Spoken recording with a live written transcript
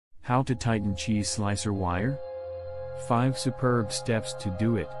How to tighten cheese slicer wire? 5 superb steps to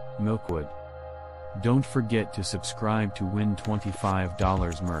do it, Milkwood. Don't forget to subscribe to win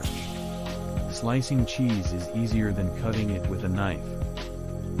 $25 merch. Slicing cheese is easier than cutting it with a knife.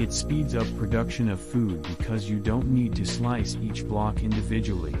 It speeds up production of food because you don't need to slice each block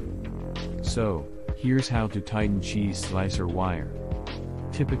individually. So, here's how to tighten cheese slicer wire.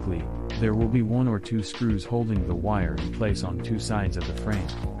 Typically, there will be 1 or 2 screws holding the wire in place on 2 sides of the frame.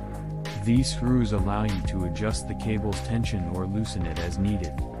 These screws allow you to adjust the cable's tension or loosen it as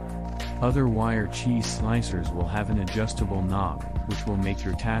needed. Other wire cheese slicers will have an adjustable knob, which will make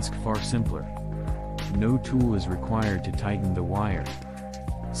your task far simpler. No tool is required to tighten the wire.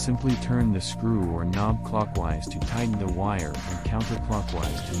 Simply turn the screw or knob clockwise to tighten the wire and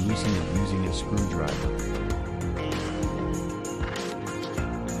counterclockwise to loosen it using a screwdriver.